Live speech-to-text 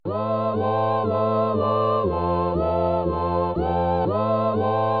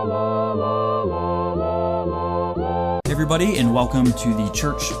everybody, and welcome to the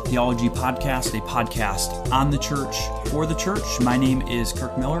Church Theology Podcast, a podcast on the church for the church. My name is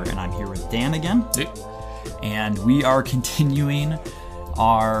Kirk Miller, and I'm here with Dan again. Hey. And we are continuing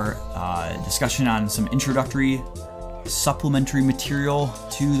our discussion on some introductory supplementary material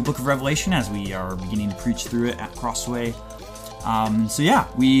to the book of Revelation as we are beginning to preach through it at Crossway.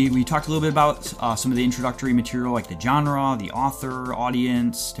 We talked a little bit about some of the introductory material, like the genre, the author,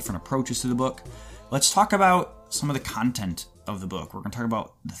 audience, different approaches to the book. Let's talk about some of the content of the book. We're going to talk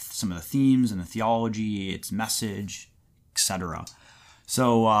about some of the themes and the theology, its message, etc.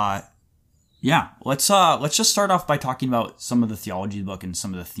 So, let's just start off by talking about some of the theology of the book and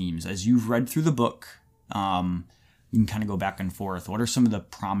some of the themes. As you've read through the book, you can kind of go back and forth. What are some of the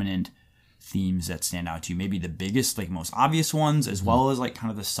prominent themes that stand out to you? Maybe the biggest, like most obvious ones, as well as like kind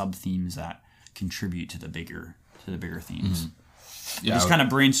of the sub themes that contribute to the bigger themes. Yeah, just kind of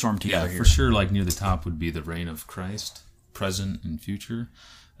brainstorm together here. For sure, like near the top would be the reign of Christ, present and future.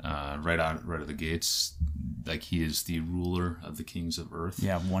 Right out of the gates, like he is the ruler of the kings of earth.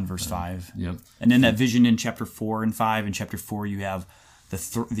 Yeah, 1 verse 5. Yep. And then that vision in chapter 4 and 5. In chapter 4, you have the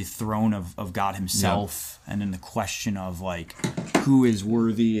throne of God himself, and then the question of like, who is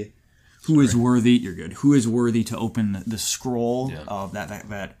worthy? Who is worthy? You're good. Who is worthy to open the scroll of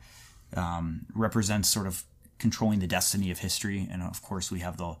that represents sort of controlling the destiny of history? And of course, we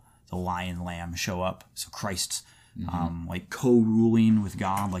have the lion lamb show up. So Christ's like co-ruling with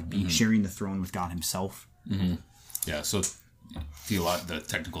God, like sharing the throne with God himself. Mm-hmm. Yeah. So the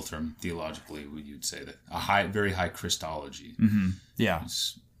technical term theologically, you'd say that very high Christology. Mm-hmm. Yeah.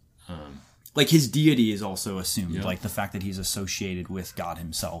 Like his deity is also assumed, like the fact that he's associated with God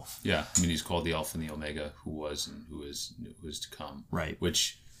himself. Yeah, I mean he's called the Alpha and the Omega, who was and who is to come. Right.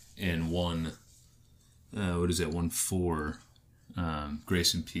 Which in 1:4,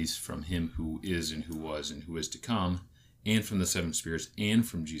 grace and peace from him who is and who was and who is to come, and from the seven spirits and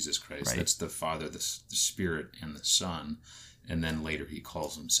from Jesus Christ. Right. That's the Father, the Spirit, and the Son. And then later he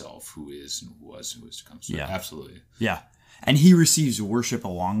calls himself who is and who was and who is to come. So absolutely. Yeah. And he receives worship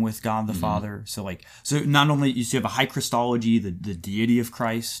along with God the Father. So not only you have a high Christology, the deity of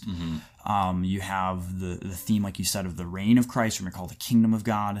Christ, you have the theme, like you said, of the reign of Christ, or we call it the kingdom of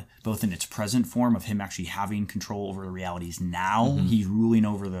God, both in its present form of him actually having control over the realities now. He's ruling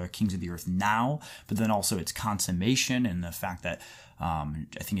over the kings of the earth now, but then also its consummation and the fact that I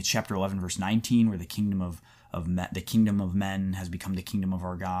think it's chapter 11, verse 19, where the kingdom of men has become the kingdom of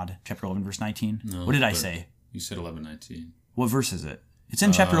our God. Chapter 11, verse 19. No, what did I say? You said 11:19. What verse is it? It's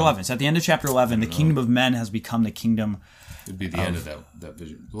in chapter 11. It's at the end of chapter 11. The kingdom of men has become the kingdom. It'd be the end of that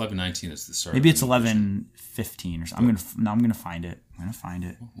vision. 11:19 is the start. Maybe it's 11:15 or something. I'm gonna find it.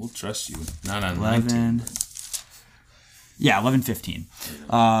 We'll trust you. Not on 11. Yeah, 11:15.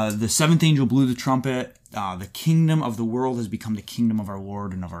 The seventh angel blew the trumpet. The kingdom of the world has become the kingdom of our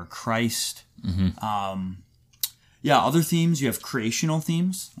Lord and of our Christ. Other themes, you have creational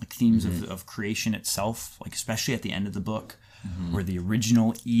themes, like themes of creation itself, like especially at the end of the book, where the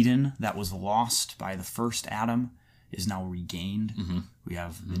original Eden that was lost by the first Adam is now regained. We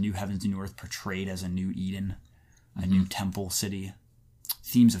have the new heavens and new earth portrayed as a new Eden, a new temple city.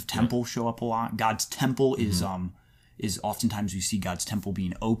 Themes of temple show up a lot. God's temple is oftentimes we see God's temple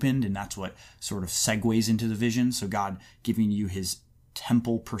being opened, and that's what sort of segues into the vision. So God giving you his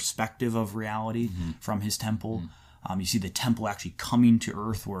temple perspective of reality from his temple. You see the temple actually coming to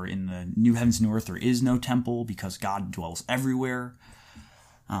earth, where in the new heavens and new earth there is no temple because God dwells everywhere.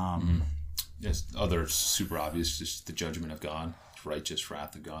 Yes, other super obvious, just the judgment of God, righteous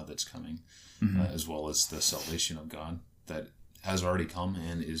wrath of God that's coming, as well as the salvation of God that has already come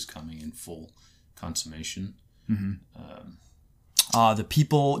and is coming in full consummation.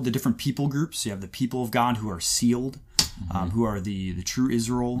 The different people groups. You have the people of God who are sealed, who are the true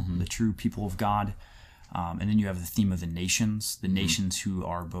Israel, the true people of God. And then you have the theme of the nations who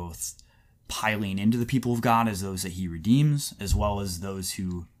are both piling into the people of God as those that he redeems, as well as those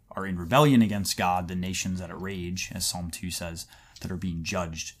who are in rebellion against God, the nations that are rage, as Psalm 2 says, that are being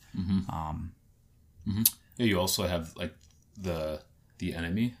judged. Yeah, you also have like the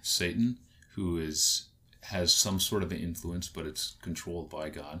enemy, Satan, who has some sort of an influence, but it's controlled by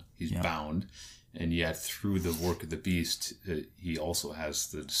God. He's bound. And yet, through the work of the beast, he also has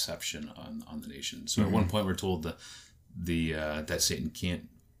the deception on the nation. So at one point, we're told that Satan can't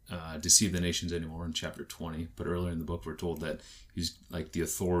deceive the nations anymore in chapter 20. But earlier in the book, we're told that he's like the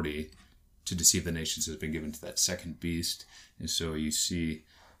authority to deceive the nations has been given to that second beast. And so you see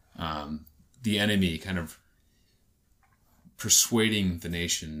the enemy kind of persuading the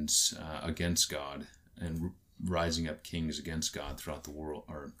nations against God and rising up kings against God throughout the world,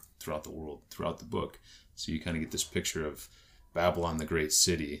 throughout the book. So you kind of get this picture of Babylon, the great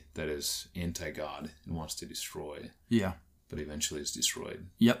city that is anti-God and wants to destroy. Yeah. But eventually is destroyed.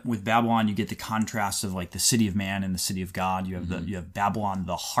 Yep. With Babylon, you get the contrast of like the city of man and the city of God. You have you have Babylon,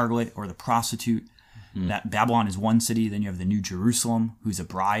 the harlot or the prostitute. That Babylon is one city. Then you have the New Jerusalem, who's a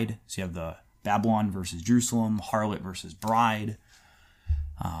bride. So you have the Babylon versus Jerusalem, harlot versus bride.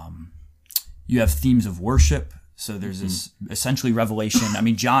 You have themes of worship. So there's this essentially revelation. I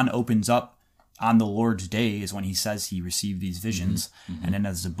mean, John opens up on the Lord's Day is when he says he received these visions. And then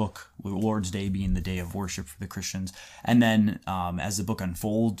as the book, Lord's Day being the day of worship for the Christians. And then as the book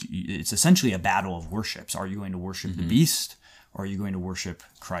unfolds, it's essentially a battle of worships. Are you going to worship the beast or are you going to worship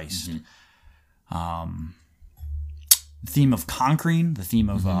Christ? The theme of conquering, the theme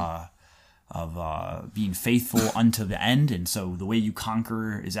of being faithful unto the end. And so the way you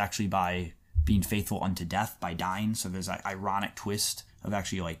conquer is actually by being faithful unto death, by dying. So there's an ironic twist of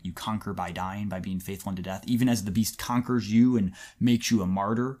actually like you conquer by dying, by being faithful unto death. Even as the beast conquers you and makes you a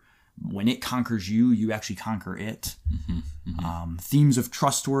martyr, when it conquers you, you actually conquer it. Themes of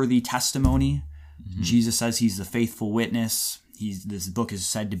trustworthy testimony. Jesus says he's the faithful witness. This book is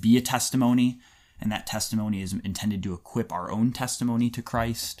said to be a testimony, and that testimony is intended to equip our own testimony to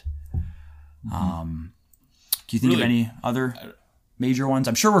Christ. Do you think of any other major ones?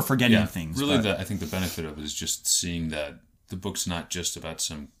 I'm sure we're forgetting things. Really, I think the benefit of it is just seeing that the book's not just about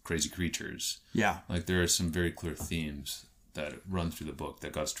some crazy creatures. Yeah. Like there are some very clear themes that run through the book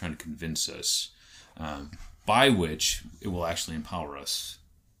that God's trying to convince us, by which it will actually empower us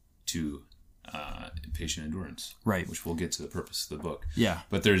to patient endurance. Right. Which we'll get to the purpose of the book. Yeah.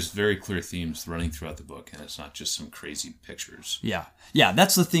 But there's very clear themes running throughout the book, and it's not just some crazy pictures. Yeah. Yeah,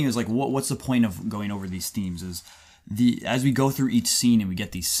 that's the thing is like what's the point of going over these themes is as we go through each scene and we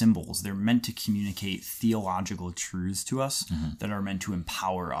get these symbols, they're meant to communicate theological truths to us that are meant to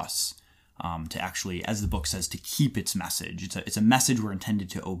empower us to actually, as the book says, to keep its message. It's a message we're intended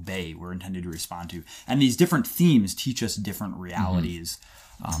to obey, we're intended to respond to. And these different themes teach us different realities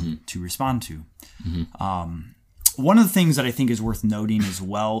to respond to. One of the things that I think is worth noting as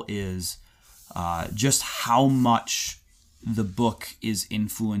well is just how much the book is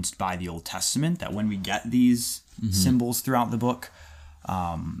influenced by the Old Testament, that when we get these symbols throughout the book,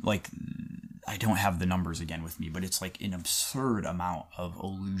 like I don't have the numbers again with me, but it's like an absurd amount of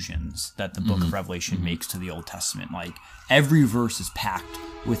allusions that the book of Revelation makes to the Old Testament. Like every verse is packed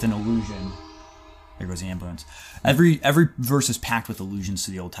with an allusion. There goes the ambulance. Every verse is packed with allusions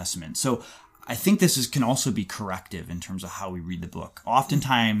to the Old Testament. So I think this can also be corrective in terms of how we read the book.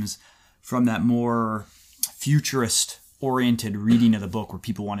 Oftentimes from that more futurist oriented reading of the book where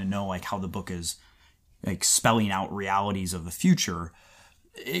people want to know like how the book is like spelling out realities of the future,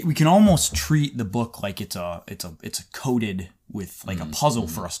 we can almost treat the book like it's coded with like a puzzle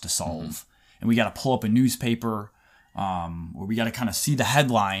for us to solve. And we got to pull up a newspaper where we got to kind of see the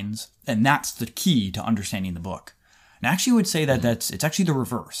headlines, and that's the key to understanding the book. And I actually would say that it's actually the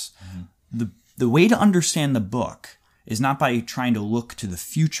reverse. The way to understand the book is not by trying to look to the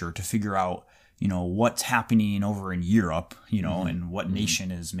future to figure out, what's happening over in Europe, and what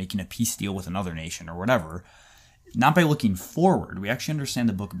nation is making a peace deal with another nation or whatever. Not by looking forward. We actually understand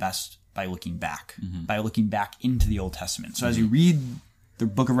the book best by looking back, by looking back into the Old Testament. So as you read the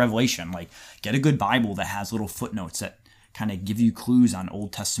book of Revelation, like get a good Bible that has little footnotes that kind of give you clues on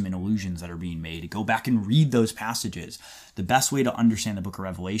Old Testament allusions that are being made. Go back and read those passages. The best way to understand the book of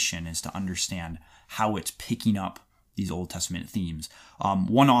Revelation is to understand how it's picking up these Old Testament themes.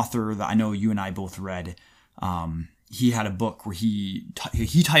 One author that I know you and I both read, he had a book where he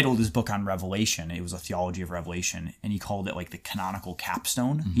titled his book on Revelation. It was a theology of Revelation, and he called it like the canonical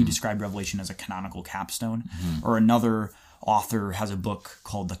capstone. He described Revelation as a canonical capstone. Or another author has a book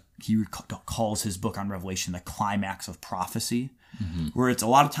called he calls his book on Revelation the climax of prophecy, where it's a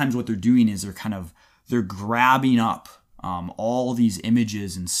lot of times what they're doing is they're grabbing up all these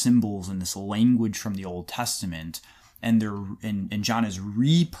images and symbols and this language from the Old Testament, and John is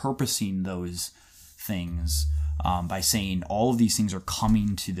repurposing those things by saying all of these things are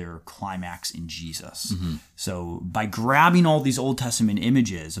coming to their climax in Jesus. So by grabbing all these Old Testament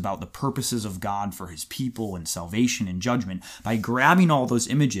images about the purposes of God for his people and salvation and judgment, by grabbing all those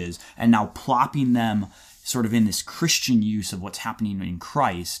images and now plopping them sort of in this Christian use of what's happening in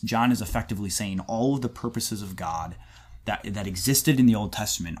Christ, John is effectively saying all of the purposes of God that existed in the Old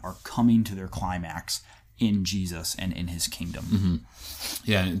Testament are coming to their climax in Jesus and in his kingdom.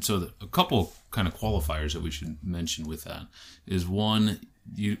 Yeah, and so a couple kind of qualifiers that we should mention with that is one,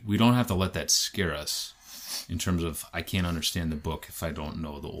 we don't have to let that scare us in terms of I can't understand the book if I don't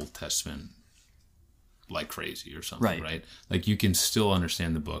know the Old Testament like crazy or something, right? Like you can still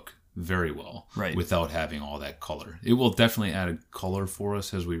understand the book very well, right, without having all that color. It will definitely add a color for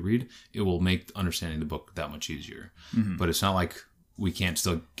us as we read. It will make understanding the book that much easier. But it's not like we can't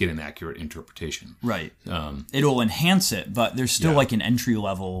still get an accurate interpretation. Right. It'll enhance it, but there's still like an entry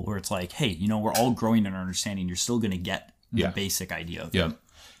level where it's like, hey, we're all growing in our understanding. You're still going to get the basic idea of it. Yeah.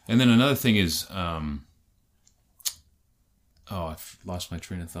 And then another thing is, I've lost my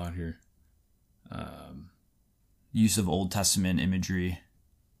train of thought here. Use of Old Testament imagery.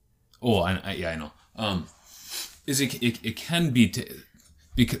 Oh, I know. It can be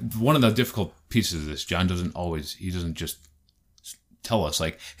because one of the difficult pieces of this, John he doesn't just tell us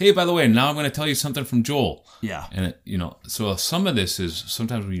like, hey, by the way, now I'm going to tell you something from Joel. Yeah. And so some of this is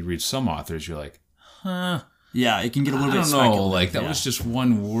sometimes when you read some authors, you're like, huh. Yeah, it can get a little bit speculative. I don't know, like that was just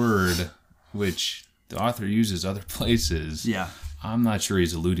one word which the author uses other places. Yeah. I'm not sure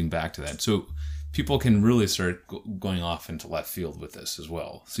he's alluding back to that. So people can really start going off into left field with this as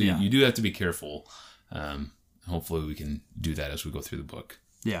well. So you do have to be careful. Hopefully we can do that as we go through the book.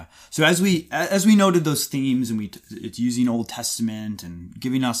 Yeah. So as we noted those themes, and it's using Old Testament and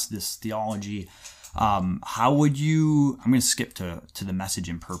giving us this theology, how would you? I'm going to skip to the message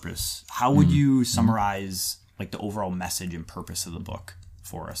and purpose. How would you summarize like the overall message and purpose of the book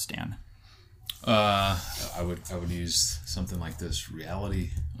for us, Dan? I would use something like this: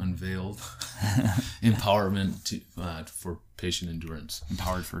 reality unveiled, empowerment for patient endurance.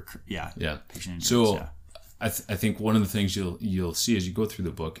 Empowered for patient endurance. So I think one of the things you'll see as you go through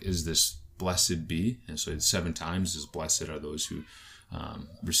the book is this blessed be, and so 7 times is blessed are those who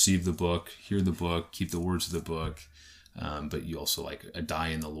receive the book, hear the book, keep the words of the book, but you also like die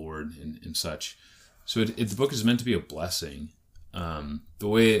in the Lord and such. So the book is meant to be a blessing. The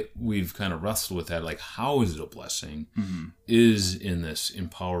way we've kind of wrestled with that, like how is it a blessing, is in this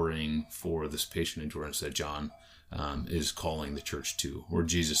empowering for this patient endurance that John is calling the church to, or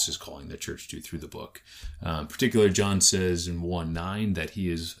Jesus is calling the church to through the book. Particularly, John says in 1:9 that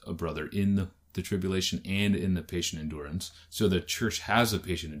he is a brother in the tribulation and in the patient endurance. So the church has a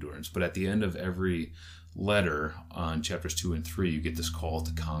patient endurance, but at the end of every letter on chapters 2 and 3, you get this call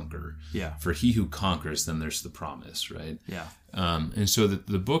to conquer. Yeah. For he who conquers, then there's the promise, right? Yeah. And so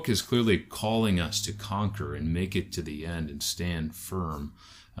the book is clearly calling us to conquer and make it to the end and stand firm,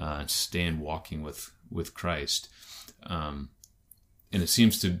 stand walking with Christ. And it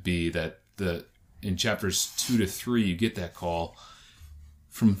seems to be that in chapters 2 to 3, you get that call.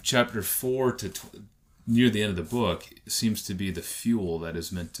 From chapter 4 to near the end of the book, it seems to be the fuel that is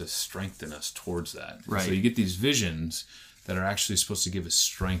meant to strengthen us towards that. Right. So you get these visions that are actually supposed to give us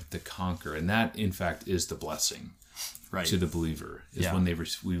strength to conquer. And that, in fact, is the blessing to the believer, is when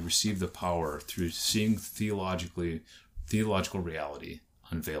we receive the power through seeing theological reality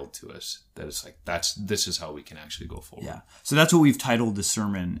unveiled to us. That it's like, this is how we can actually go forward. Yeah. So that's what we've titled the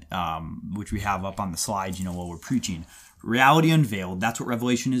sermon, which we have up on the slides, while we're preaching. Reality Unveiled. That's what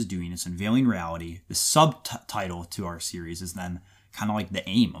Revelation is doing. It's unveiling reality. The subtitle to our series is then kind of like the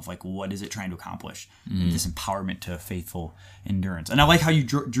aim of like, what is it trying to accomplish? This empowerment to faithful endurance. And I like how you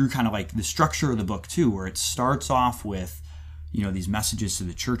drew kind of like the structure of the book too, where it starts off with, these messages to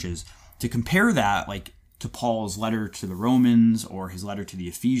the churches. To compare that like to Paul's letter to the Romans or his letter to the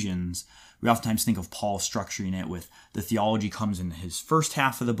Ephesians, we oftentimes think of Paul structuring it with the theology comes in his first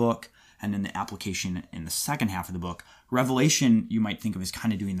half of the book and then the application in the second half of the book. Revelation, you might think of as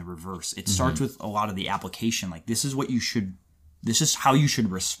kind of doing the reverse. It starts with a lot of the application, like this is how you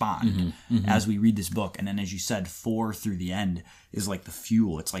should respond as we read this book. And then, as you said, 4 through the end is like the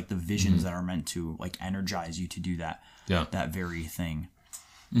fuel. It's like the visions that are meant to like energize you to do that very thing.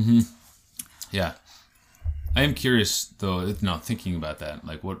 Yeah. I am curious though, now thinking about that,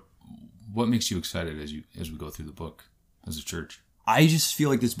 like what makes you excited as we go through the book as a church? I just feel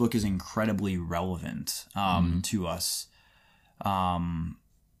like this book is incredibly relevant to us.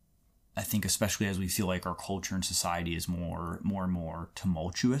 I think especially as we feel like our culture and society is more and more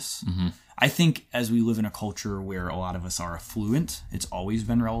tumultuous. I think as we live in a culture where a lot of us are affluent, it's always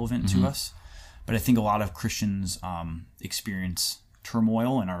been relevant to us. But I think a lot of Christians experience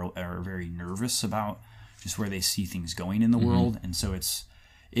turmoil and are very nervous about just where they see things going in the world. And so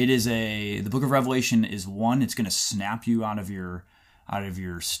the book of Revelation is one, it's going to snap you out of your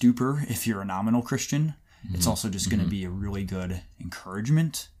stupor if you're a nominal Christian. It's also just going to be a really good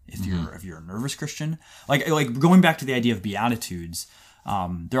encouragement if you're a nervous Christian. Like going back to the idea of Beatitudes,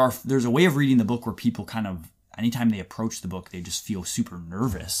 there's a way of reading the book where people kind of, anytime they approach the book, they just feel super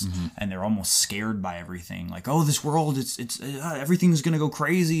nervous and they're almost scared by everything. Like, oh, this world, everything's going to go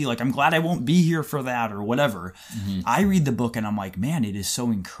crazy. Like, I'm glad I won't be here for that or whatever. I read the book and I'm like, man, it is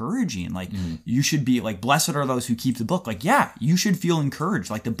so encouraging. Like, you should be like, blessed are those who keep the book. Like, yeah, you should feel encouraged.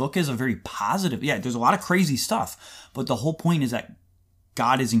 Like, the book is a very positive, there's a lot of crazy stuff, but the whole point is that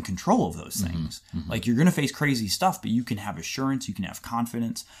God is in control of those things. Like, you're going to face crazy stuff, but you can have assurance, you can have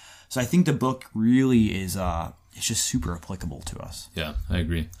confidence. So I think the book really is, it's just super applicable to us. Yeah, I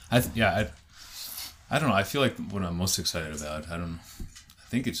agree. I don't know. I feel like what I'm most excited about, I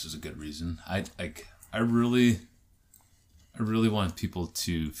think it's just a good reason. I really want people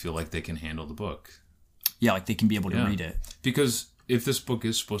to feel like they can handle the book. Yeah, like they can be able to read it. Because if this book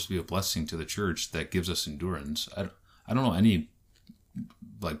is supposed to be a blessing to the church that gives us endurance, I don't know any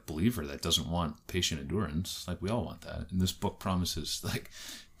like believer that doesn't want patient endurance. Like, we all want that, and this book promises like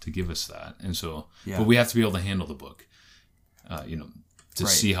to give us that. And so, but we have to be able to handle the book, to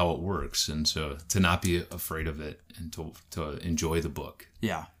see how it works, and so to not be afraid of it and to enjoy the book.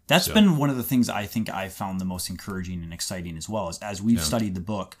 Yeah, that's been one of the things I think I found the most encouraging and exciting as well. Is as we've studied the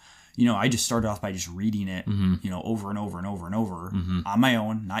book, I just started off by just reading it, over and over and over and over on my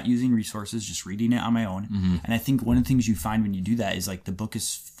own, not using resources, just reading it on my own. And I think one of the things you find when you do that is like the book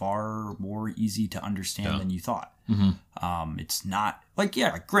is far more easy to understand than you thought. It's not like,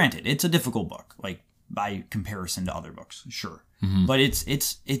 granted, it's a difficult book, like by comparison to other books, sure. But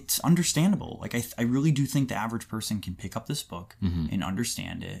it's understandable. Like I really do think the average person can pick up this book and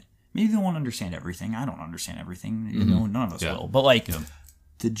understand it. Maybe they won't understand everything. I don't understand everything. None of us will. But like,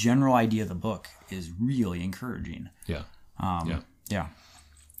 the general idea of the book is really encouraging. Yeah.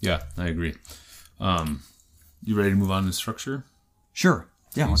 Yeah, I agree. You ready to move on to structure? Sure.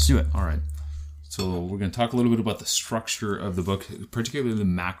 Yeah, let's do it. All right. So we're going to talk a little bit about the structure of the book, particularly the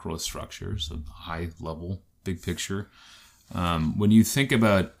macro structure, so high level, big picture. When you think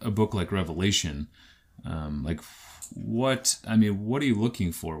about a book like Revelation, what are you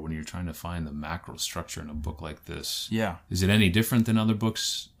looking for when you're trying to find the macro structure in a book like this? Yeah. Is it any different than other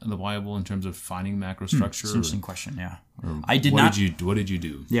books in the Bible in terms of finding macro structure? That's an interesting question, yeah. What did you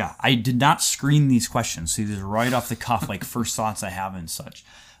do? Yeah, I did not screen these questions. So these are right off the cuff, like first thoughts I have and such.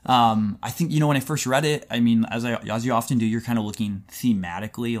 I think, when I first read it, as you often do, you're kind of looking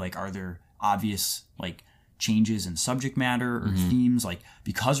thematically, like are there obvious, like, changes in subject matter or themes, like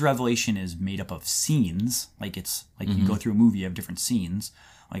because Revelation is made up of scenes, like it's like you go through a movie, you have different scenes,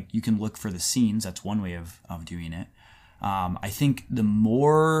 like you can look for the scenes. That's one way of doing it. I think the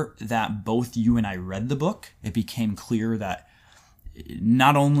more that both you and I read the book, it became clear that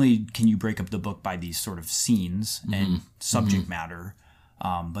not only can you break up the book by these sort of scenes and subject matter,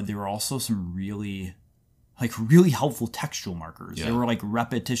 but there were also some really helpful textual markers. They were like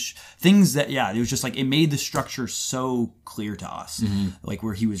repetition things that, it was just like, it made the structure so clear to us, like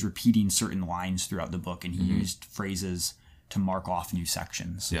where he was repeating certain lines throughout the book and he used phrases to mark off new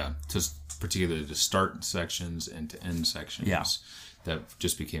sections. Yeah. Particularly to start sections and to end sections. Yeah. That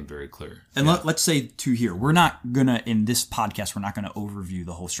just became very clear. And let's say too here, in this podcast, we're not going to overview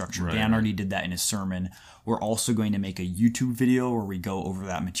the whole structure. Right, Dan already did that in his sermon. We're also going to make a YouTube video where we go over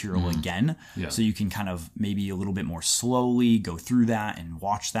that material again. Yeah. So you can kind of maybe a little bit more slowly go through that and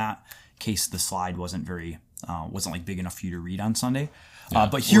watch that in case the slide wasn't like big enough for you to read on Sunday. Yeah.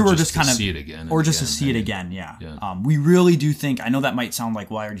 But here we're just kind of see it again, or just to see it again. Yeah. We really do think, I know that might sound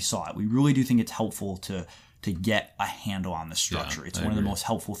like, well, I already saw it. We really do think it's helpful to get a handle on the structure. It's one of the most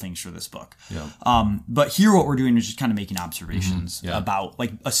helpful things for this book. Yeah. But here what we're doing is just kind of making observations about,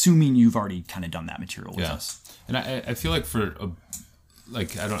 like, assuming you've already kind of done that material with us. And I feel like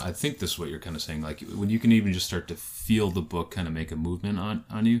I think this is what you're kind of saying, like when you can even just start to feel the book kind of make a movement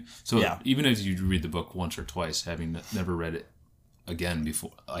on you. So even if you read the book once or twice, having never read it again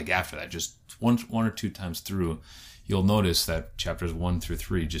before, like after that, just one or two times through, you'll notice that chapters 1 through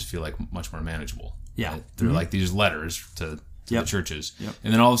 3 just feel like much more manageable. Yeah. Right? They're like these letters to the churches. Yep.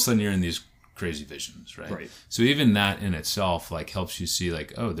 And then all of a sudden you're in these crazy visions, right? So even that in itself like helps you see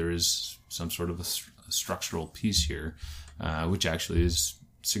like, oh, there is some sort of a structural piece here, which actually is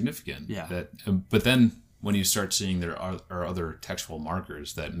significant. Yeah. But then when you start seeing there are other textual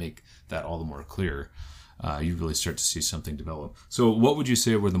markers that make that all the more clear, you really start to see something develop. So what would you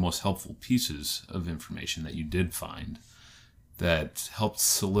say were the most helpful pieces of information that you did find that helped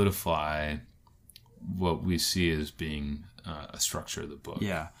solidify what we see as being a structure of the book?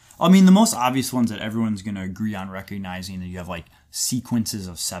 Yeah. I mean, the most obvious ones that everyone's going to agree on recognizing that you have like sequences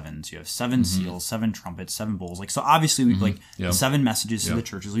of sevens. You have 7 seals, 7 trumpets, 7 bowls. Like, so obviously we 7 messages to the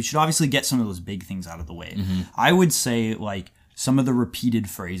churches. We should obviously get some of those big things out of the way. I would say like some of the repeated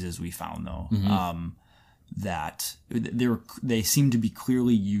phrases we found though, they seem to be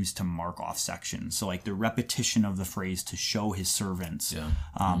clearly used to mark off sections. So like the repetition of the phrase "to show his servants,"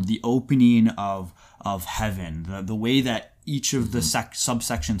 the opening of heaven, the way that each of the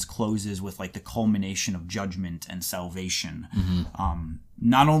subsections closes with like the culmination of judgment and salvation.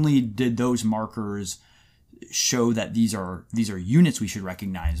 Not only did those markers show that these are units we should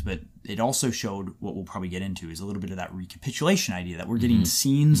recognize, but it also showed what we'll probably get into is a little bit of that recapitulation idea, that we're getting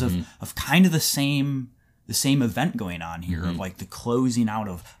scenes of kind of the same event going on here, of like the closing out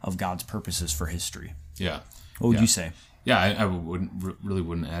of God's purposes for history. Yeah. What would you say? Yeah, I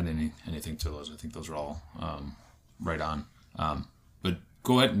wouldn't add anything to those. I think those are all right on. But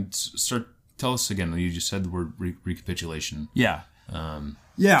go ahead and tell us again. You just said the word recapitulation. Yeah. Tell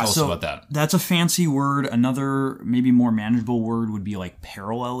us about that. That's a fancy word. Another maybe more manageable word would be like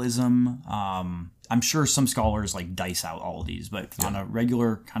parallelism. I'm sure some scholars like dice out all of these, but on a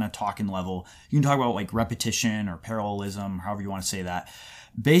regular kind of talking level, you can talk about like repetition or parallelism, however you want to say that.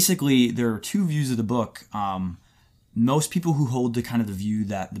 Basically, there are two views of the book. Most people who hold to kind of the view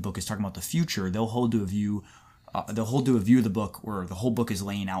that the book is talking about the future, they'll hold to a view of the book where the whole book is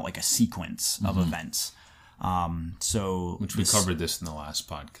laying out like a sequence of events. Which we covered this in the last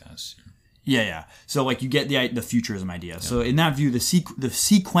podcast. Yeah. So like you get the futurism idea. Yeah. So in that view, the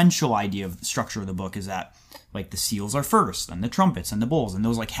sequential idea of the structure of the book is that like the seals are first, and the trumpets and the bowls, and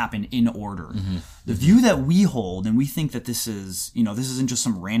those like happen in order. The view that we hold, and we think that this isn't just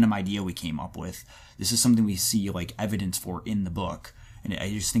some random idea we came up with. This is something we see like evidence for in the book. And I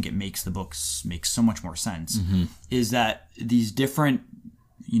just think it makes the books make so much more sense. Is that these different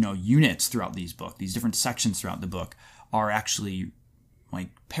units throughout these different sections throughout the book are actually like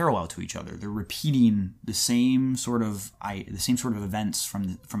parallel to each other. They're repeating the same sort of events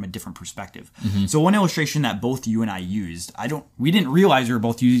from a different perspective. So one illustration that both you and I used, we didn't realize we were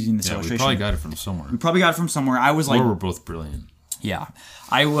both using this illustration. We probably got it from somewhere. I was like, or we're both brilliant. Yeah,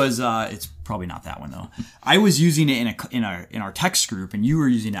 I was. It's probably not that one though. I was using it in our text group, and you were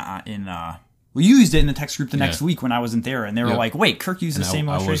using it in. Well, you used it in the text group the next week when I wasn't there, and they were like, "Wait, Kirk used the same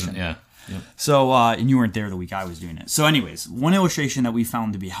illustration." I wasn't, yeah. So, and you weren't there the week I was doing it. So, anyways, one illustration that we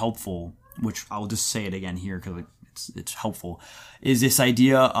found to be helpful, which I'll just say it again here because it's helpful, is this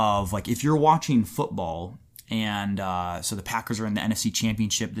idea of like if you're watching football, and so the Packers are in the NFC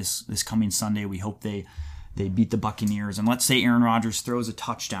Championship this coming Sunday. We hope they beat the Buccaneers, and let's say Aaron Rodgers throws a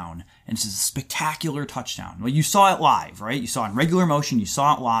touchdown, and it's a spectacular touchdown. Well, you saw it live, right? You saw it in regular motion, you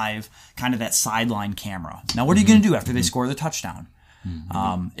saw it live, kind of that sideline camera. Now, what are you going to do after they score the touchdown?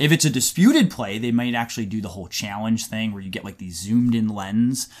 If it's a disputed play, they might actually do the whole challenge thing where you get like these zoomed in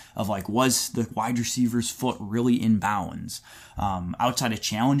lens of like, was the wide receiver's foot really in bounds? Outside of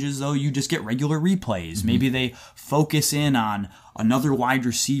challenges, though, you just get regular replays. Maybe they focus in on another wide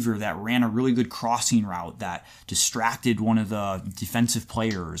receiver that ran a really good crossing route that distracted one of the defensive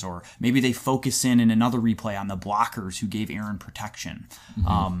players, or maybe they focus in another replay on the blockers who gave Aaron protection.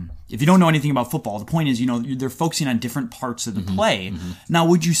 If you don't know anything about football, the point is, they're focusing on different parts of the play. Now,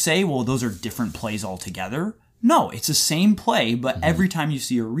 would you say, well, those are different plays altogether? No, it's the same play, but every time you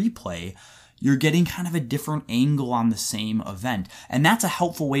see a replay, you're getting kind of a different angle on the same event. And that's a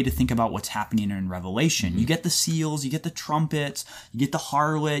helpful way to think about what's happening in Revelation. You get the seals, you get the trumpets, you get the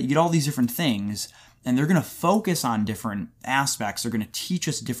harlot, you get all these different things, and they're going to focus on different aspects. They're going to teach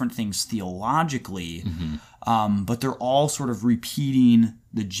us different things theologically, but they're all sort of repeating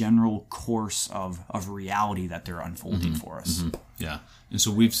the general course of reality that they're unfolding for us. Yeah. And so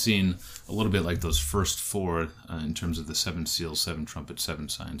we've seen a little bit like those first four in terms of the 7 seals, 7 trumpets, 7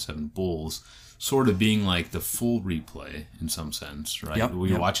 signs, 7 bowls, sort of being like the full replay in some sense, right?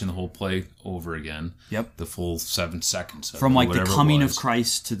 You're watching the whole play over again. The full 7 seconds. From like the coming of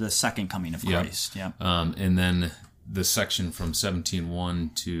Christ to the second coming of Christ. And then the section from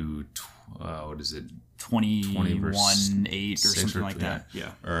 17:1 to, what is it? 21:8 or something like that.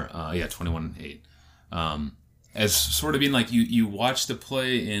 21:8. As sort of being like you watch the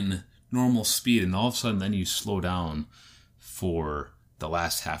play in normal speed, and all of a sudden then you slow down for the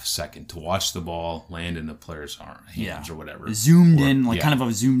last half second to watch the ball land in the player's hands or whatever. Zoomed in, kind of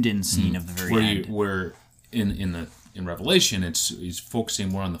a zoomed in scene of the very end. Where in Revelation, he's focusing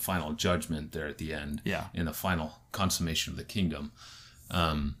more on the final judgment there at the end, in the final consummation of the kingdom.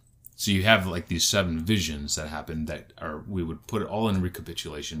 So you have like these 7 visions that happen that we would put it all in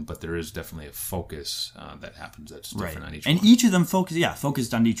recapitulation, but there is definitely a focus that happens that's different on each one. And each of them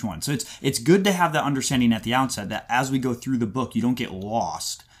focused on each one. So it's good to have that understanding at the outset that as we go through the book, you don't get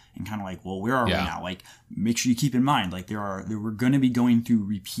lost and kind of like, well, where are we now? Like, make sure you keep in mind, like we're going to be going through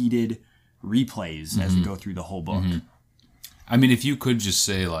repeated replays as we go through the whole book. I mean, if you could just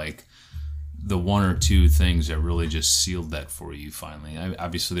say like, the one or two things that really just sealed that for you finally.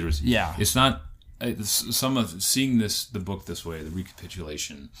 Obviously, there was. Yeah. It's not. Some of seeing the book this way, the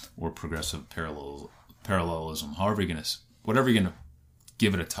recapitulation or progressive parallelism, whatever you're gonna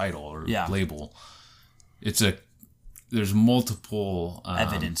give it a title or label, there's multiple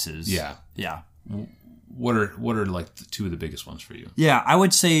evidences. Yeah. What are like the two of the biggest ones for you? Yeah, I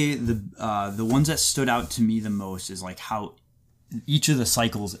would say the ones that stood out to me the most is like how each of the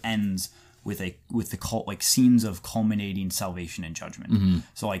cycles ends with the like scenes of culminating salvation and judgment. Mm-hmm.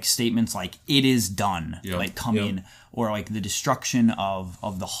 So like statements like "it is done," like coming, or like the destruction of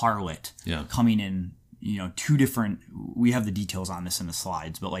the harlot coming in. Two different. We have the details on this in the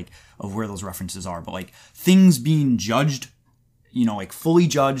slides, but like of where those references are. But like things being judged, like fully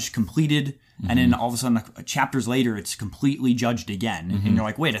judged, completed. And then all of a sudden, chapters later, it's completely judged again. Mm-hmm. And you're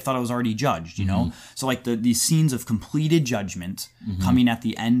like, wait, I thought I was already judged, So like these scenes of completed judgment coming at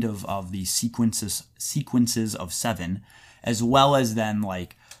the end of these sequences of 7, as well as then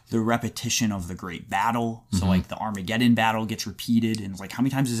like the repetition of the great battle. So like the Armageddon battle gets repeated. And it's like, how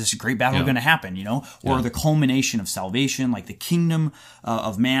many times is this great battle going to happen, Or the culmination of salvation, like the kingdom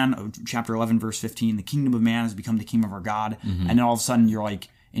of man, chapter 11, verse 15, the kingdom of man has become the kingdom of our God. And then all of a sudden you're like,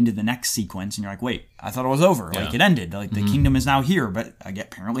 into the next sequence and you're like, wait, I thought it was over. Like it ended. Like the kingdom is now here, but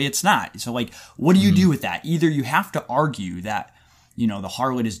apparently it's not. So like, what do you do with that? Either you have to argue that, the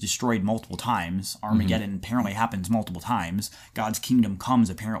harlot is destroyed multiple times. Armageddon apparently happens multiple times. God's kingdom comes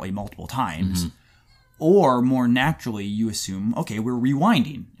apparently multiple times. Or more naturally, you assume, okay, we're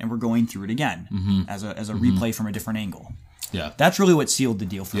rewinding and we're going through it again as a replay from a different angle. Yeah. That's really what sealed the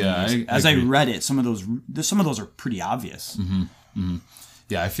deal for me. As I read it, some of those are pretty obvious.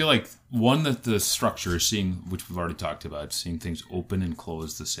 Yeah, I feel like that the structure, which we've already talked about, seeing things open and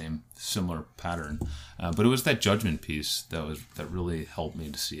close, similar pattern. But it was that judgment piece that really helped me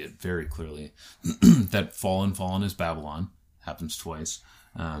to see it very clearly. That fallen is Babylon, happens twice.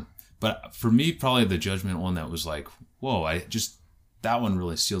 But for me, probably the judgment one that was like, whoa, that one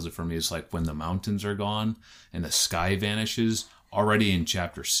really seals it for me. Is like when the mountains are gone and the sky vanishes, already in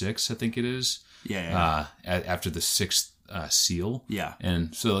chapter 6, I think it is. Yeah. After the 6th seal. Yeah.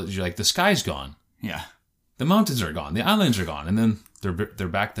 And so you're like, the sky's gone. Yeah. The mountains are gone. The islands are gone. And then they're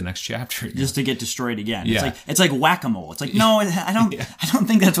back the next chapter. Just to get destroyed again. Yeah. It's like whack-a-mole. It's like, no, I don't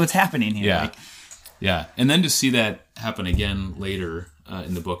think that's what's happening here. Yeah. Yeah. And then to see that happen again later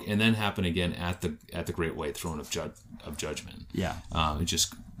in the book, and then happen again at the Great White Throne of Judgment. Yeah.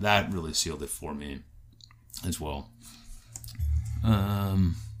 That really sealed it for me as well.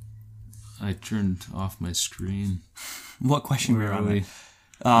 I turned off my screen. What question were we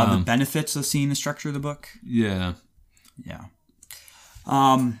on? The benefits of seeing the structure of the book? Yeah. Yeah.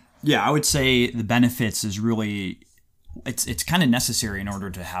 I would say the benefits is really, it's kind of necessary in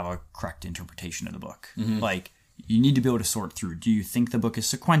order to have a correct interpretation of the book. Like, you need to be able to sort through. Do you think the book is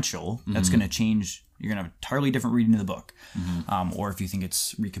sequential? That's going to change. You're going to have an entirely different reading of the book. Or if you think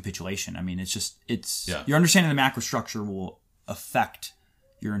it's recapitulation. I mean, your understanding of the macro structure will affect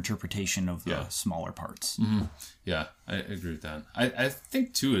your interpretation of the smaller parts. Yeah, I agree with that. I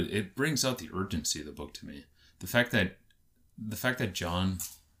think too it brings out the urgency of the book to me. The fact that John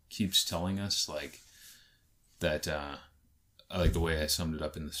keeps telling us like that. I like the way I summed it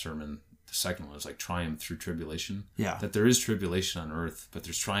up in the sermon. The second one was like triumph through tribulation. Yeah, that there is tribulation on earth, but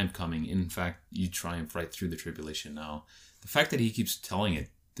there's triumph coming. In fact, you triumph right through the tribulation now. The fact that he keeps telling it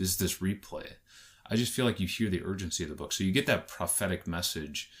is this replay. I just feel like you hear the urgency of the book. So you get that prophetic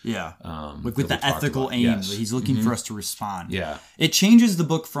message. Yeah. With the ethical aim. Yes. He's looking for us to respond. Yeah. It changes the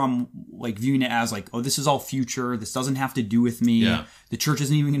book from like viewing it as like, oh, this is all future. This doesn't have to do with me. Yeah. The church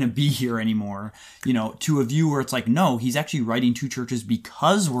isn't even going to be here anymore. To a view where it's like, no, he's actually writing to churches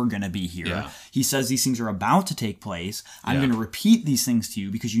because we're going to be here. Yeah. He says these things are about to take place. I'm going to repeat these things to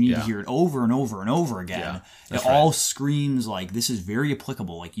you because you need to hear it over and over and over again. Yeah. It all screams like this is very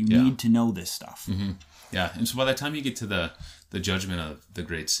applicable. Like you need to know this stuff. Yeah, and so by the time you get to the judgment of the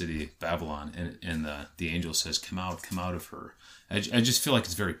great city Babylon, and the angel says, "Come out of her," I just feel like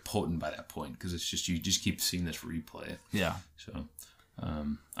it's very potent by that point because it's just you just keep seeing this replay. Yeah. So,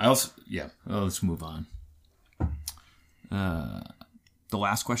 I also well, let's move on. The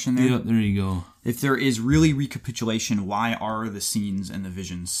last question there. Yeah, there you go. If there is really recapitulation, why are the scenes and the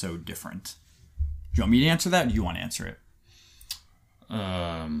visions so different? Do you want me to answer that? Or do you want to answer it?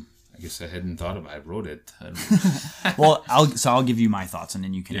 I guess I hadn't thought about it. I wrote it. Well, I'll give you my thoughts and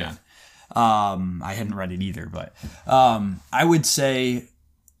then you can add. I hadn't read it either, but I would say,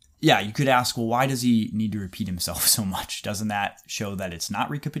 you could ask, well, why does he need to repeat himself so much? Doesn't that show that it's not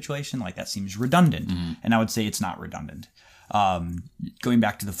recapitulation? Like that seems redundant. And I would say it's not redundant. going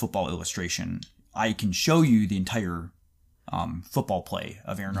back to the football illustration, I can show you the entire football play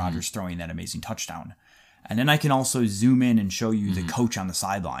of Aaron Rodgers throwing that amazing touchdown. And then I can also zoom in and show you the coach on the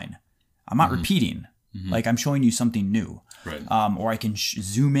sideline. I'm not repeating. Like I'm showing you something new. Right. Or I can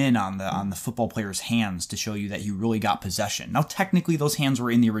zoom in on the football player's hands to show you that he really got possession. Now, technically, those hands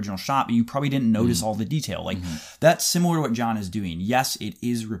were in the original shot, but you probably didn't notice all the detail. Like that's similar to what John is doing. Yes, it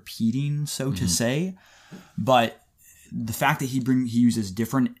is repeating, so to say, but the fact that he uses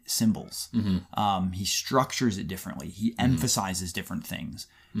different symbols, he structures it differently. He emphasizes different things.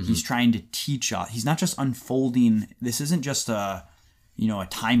 He's trying to teach us. He's not just unfolding. This isn't just a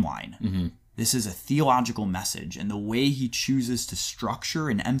timeline. This is a theological message, and the way he chooses to structure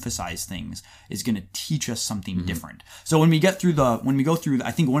and emphasize things is going to teach us something different. So when we go through,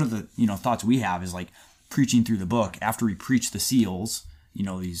 I think one of the thoughts we have is like preaching through the book. After we preach the seals,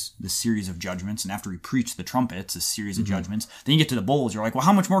 the series of judgments, and after we preach the trumpets, a series of judgments, then you get to the bowls. You're like, well,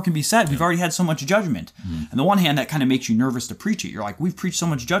 how much more can be said? We've already had so much judgment. On the one hand, that kind of makes you nervous to preach it. You're like, we've preached so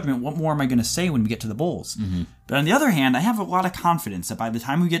much judgment. What more am I going to say when we get to the bowls? But on the other hand, I have a lot of confidence that by the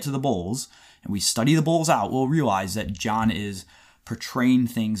time we get to the bowls and we study the bowls out, we'll realize that John is portraying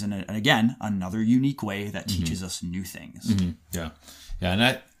things in again, another unique way that teaches us new things. Yeah.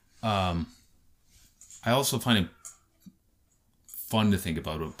 And I also find it fun to think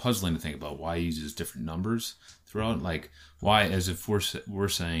about, or puzzling to think about, why he uses different numbers throughout. Like why, as if we're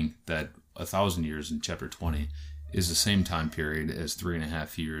saying that 1,000 years in chapter 20 is the same time period as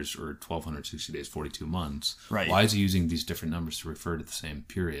 3.5 years or 1,260 days, 42 months. Right. Why is he using these different numbers to refer to the same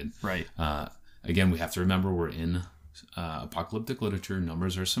period? Right. Again, we have to remember we're in apocalyptic literature.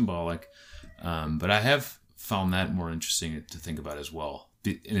 Numbers are symbolic. But I have found that more interesting to think about as well.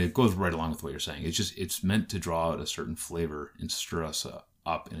 And it goes right along with what you're saying. It's meant to draw out a certain flavor and stir us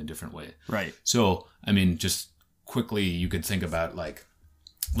up in a different way. Right. So, I mean, just quickly, you could think about, like,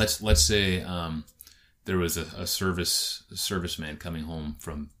 let's say there was a serviceman coming home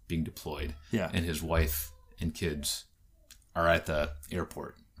from being deployed, and his wife and kids are at the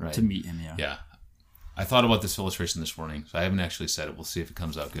airport, right, to meet him. Yeah. I thought about this illustration this morning, so I haven't actually said it. We'll see if it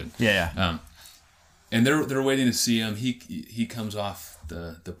comes out good. Yeah. And they're waiting to see him. He comes off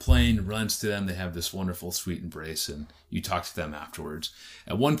the plane, runs to them. They have this wonderful, sweet embrace, and you talk to them afterwards.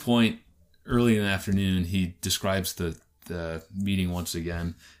 At one point, early in the afternoon, he describes the meeting once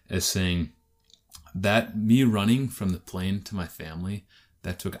again as saying that me running from the plane to my family,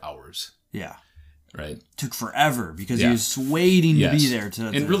 that took hours. Yeah. Right. Took forever because he was waiting to be there.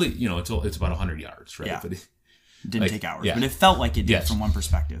 And really, it's about 100 yards, right? Yeah. But it didn't take hours, but it felt like it did from one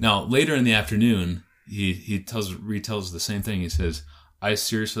perspective. Now, later in the afternoon, he retells the same thing. He says, I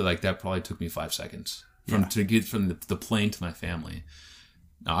seriously, that probably took me 5 seconds to get from the plane to my family.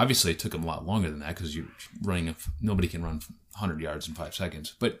 Now, obviously, it took him a lot longer than that because you're running. Nobody can run 100 yards in 5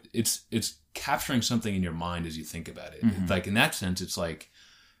 seconds. But it's capturing something in your mind as you think about it. Like in that sense, it's like,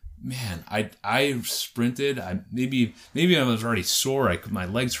 man, I sprinted. Maybe I was already sore. My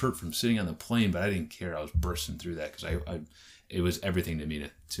legs hurt from sitting on the plane, but I didn't care. I was bursting through that because it was everything to me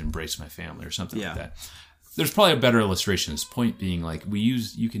to embrace my family or something like that. There's probably a better illustration. His point being, like,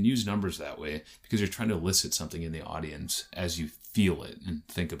 you can use numbers that way because you're trying to elicit something in the audience as you feel it and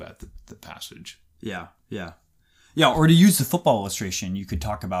think about the passage. Yeah. Or to use the football illustration, you could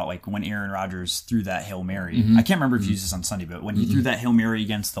talk about like when Aaron Rodgers threw that Hail Mary. I can't remember if you used this on Sunday, but when he threw that Hail Mary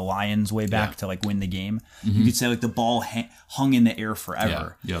against the Lions way back to like win the game, you could say like the ball hung in the air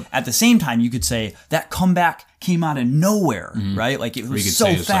forever. At the same time, you could say that comeback came out of nowhere, right? Like it was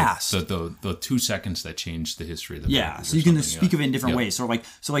so fast. Like the 2 seconds that changed the history of the movie. So you can speak of it in different ways. So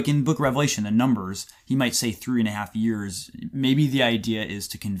like in Book of Revelation, the numbers, he might say 3.5 years. Maybe the idea is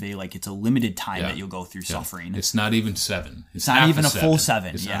to convey like it's a limited time that you'll go through suffering. It's not even 7. It's not even a full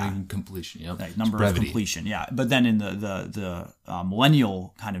 7. It's not even completion. Like number of completion. But then in the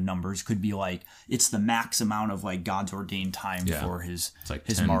millennial kind of numbers could be like it's the max amount of like God's ordained time for his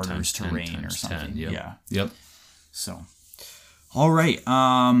martyrs to reign or something. 10, Yep. So, all right.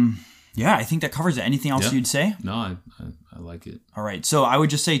 I think that covers it. Anything else you'd say? No, I like it. All right. So I would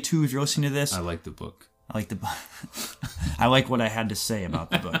just say too, if you're listening to this, I like the book. I like what I had to say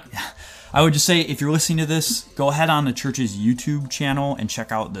about the book. I would just say if you're listening to this, go ahead on the church's YouTube channel and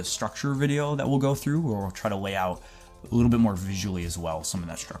check out the structure video that we'll go through, where we'll try to lay out a little bit more visually as well some of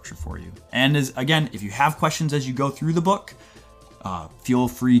that structure for you. And again, if you have questions as you go through the book, feel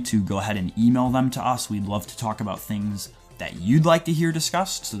free to go ahead and email them to us. We'd love to talk about things that you'd like to hear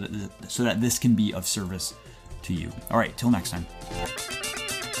discussed so that this can be of service to you. All right, till next time.